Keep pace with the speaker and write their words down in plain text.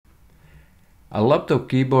A laptop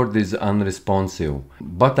keyboard is unresponsive,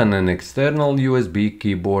 but an external USB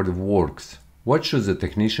keyboard works. What should the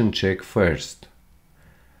technician check first?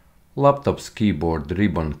 Laptop's keyboard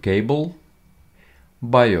ribbon cable,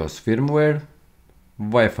 BIOS firmware,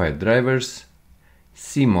 Wi-Fi drivers,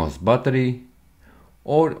 CMOS battery,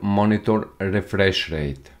 or monitor refresh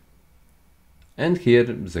rate. And here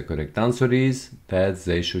the correct answer is that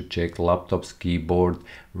they should check laptop's keyboard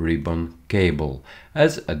ribbon cable,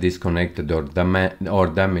 as a disconnected or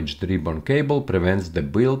damaged ribbon cable prevents the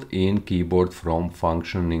built-in keyboard from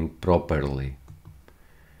functioning properly.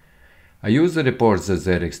 A user reports that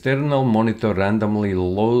their external monitor randomly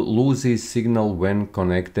loses signal when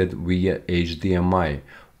connected via HDMI.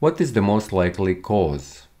 What is the most likely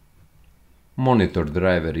cause? Monitor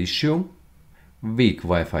driver issue, weak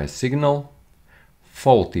Wi-Fi signal,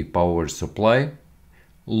 faulty power supply,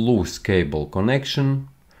 loose cable connection,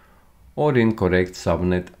 or incorrect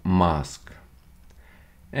subnet mask.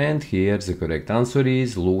 And here the correct answer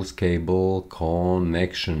is loose cable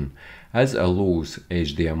connection, as a loose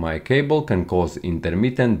HDMI cable can cause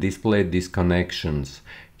intermittent display disconnections.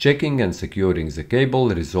 Checking and securing the cable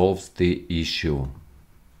resolves the issue.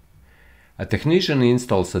 A technician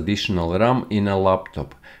installs additional RAM in a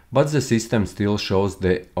laptop, but the system still shows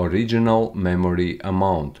the original memory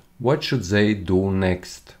amount. What should they do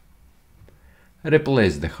next?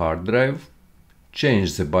 Replace the hard drive,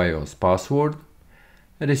 change the BIOS password,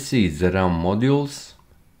 reset the RAM modules,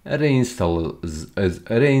 reinstall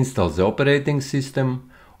the operating system,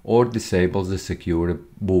 or disable the secure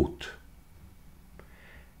boot.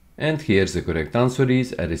 And here the correct answer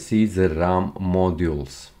is reset the RAM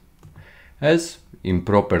modules, as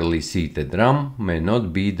improperly seated RAM may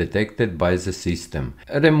not be detected by the system.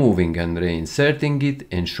 Removing and reinserting it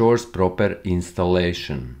ensures proper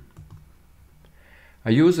installation.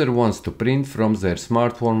 A user wants to print from their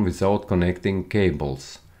smartphone without connecting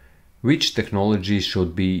cables. Which technology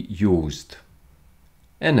should be used?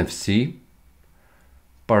 NFC,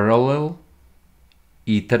 parallel,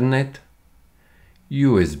 Ethernet,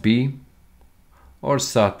 USB, or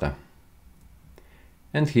SATA?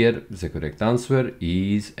 And here the correct answer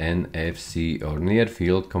is NFC, or near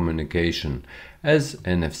field communication, as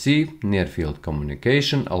NFC, near field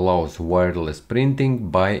communication, allows wireless printing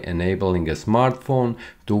by enabling a smartphone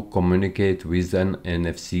to communicate with an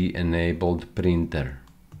NFC enabled printer.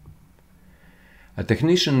 A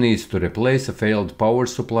technician needs to replace a failed power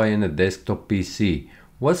supply in a desktop PC.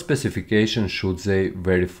 What specification should they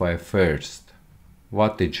verify first?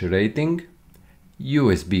 Wattage rating,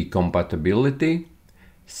 USB compatibility,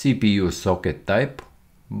 CPU socket type,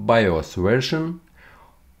 BIOS version,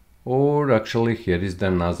 or actually here is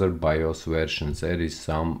another BIOS version. There is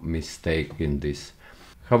some mistake in this.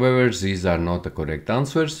 However, these are not the correct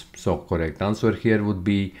answers, so correct answer here would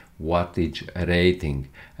be wattage rating,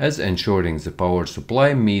 as ensuring the power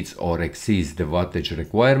supply meets or exceeds the wattage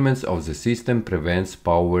requirements of the system prevents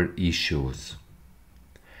power issues.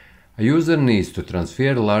 A user needs to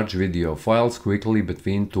transfer large video files quickly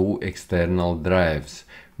between two external drives.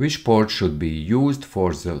 Which port should be used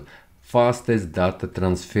for the fastest data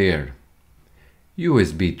transfer?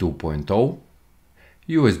 USB 2.0,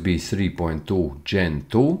 USB 3.2 Gen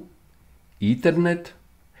 2, Ethernet,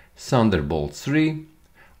 Thunderbolt 3,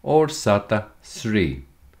 or SATA 3.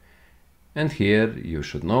 And here you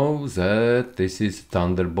should know that this is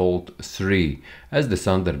Thunderbolt 3, as the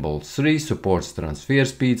Thunderbolt 3 supports transfer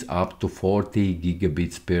speeds up to 40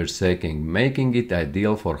 gigabits per second, making it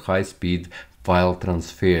ideal for high-speed file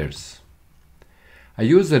transfers. A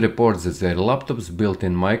user reports that their laptop's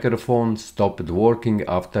built-in microphone stopped working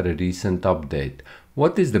after a recent update.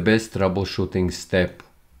 What is the best troubleshooting step?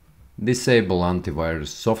 Disable antivirus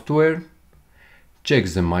software, check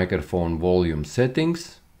the microphone volume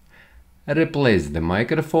settings, replace the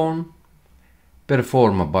microphone,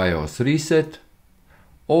 perform a BIOS reset,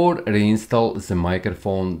 or reinstall the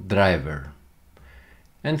microphone driver.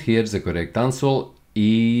 And here the correct answer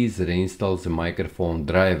is reinstall the microphone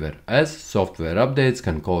driver, as software updates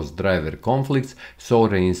can cause driver conflicts, so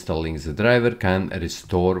reinstalling the driver can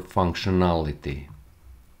restore functionality.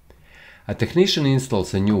 A technician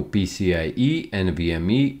installs a new PCIe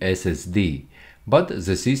NVMe SSD, but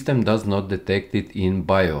the system does not detect it in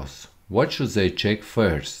BIOS. What should they check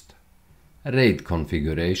first? RAID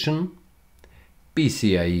configuration,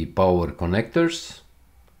 PCIe power connectors,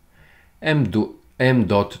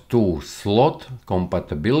 M.2 slot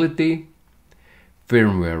compatibility,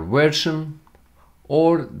 firmware version,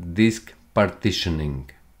 or disk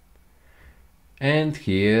partitioning. And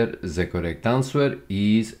here the correct answer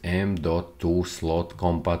is M.2 slot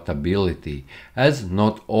compatibility, as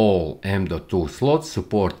not all M.2 slots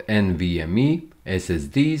support NVMe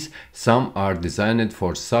SSDs, some are designed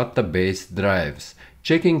for SATA-based drives.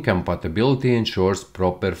 Checking compatibility ensures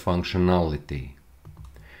proper functionality.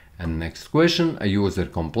 And next question, a user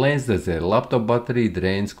complains that their laptop battery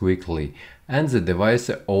drains quickly and the device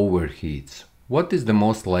overheats. What is the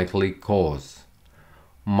most likely cause?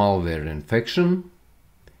 Malware infection,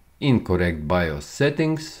 incorrect BIOS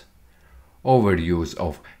settings, overuse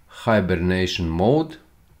of hibernation mode,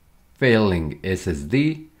 failing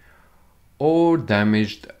SSD, or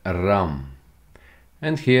damaged RAM.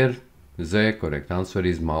 And here the correct answer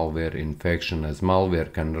is malware infection, as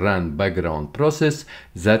malware can run background process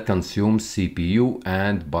that consumes CPU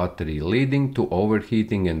and battery, leading to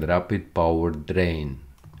overheating and rapid power drain.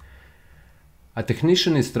 A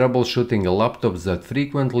technician is troubleshooting a laptop that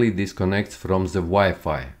frequently disconnects from the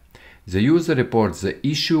Wi-Fi. The user reports the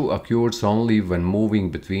issue occurs only when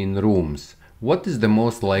moving between rooms. What is the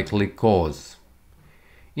most likely cause?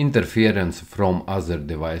 Interference from other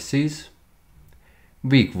devices,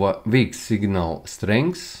 weak signal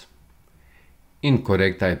strength,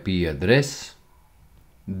 incorrect IP address,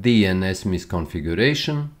 DNS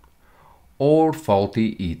misconfiguration, or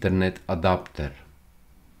faulty Ethernet adapter.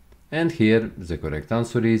 And here the correct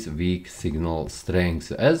answer is weak signal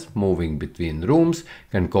strength, as moving between rooms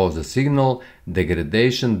can cause a signal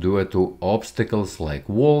degradation due to obstacles like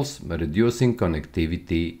walls, reducing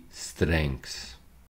connectivity strength.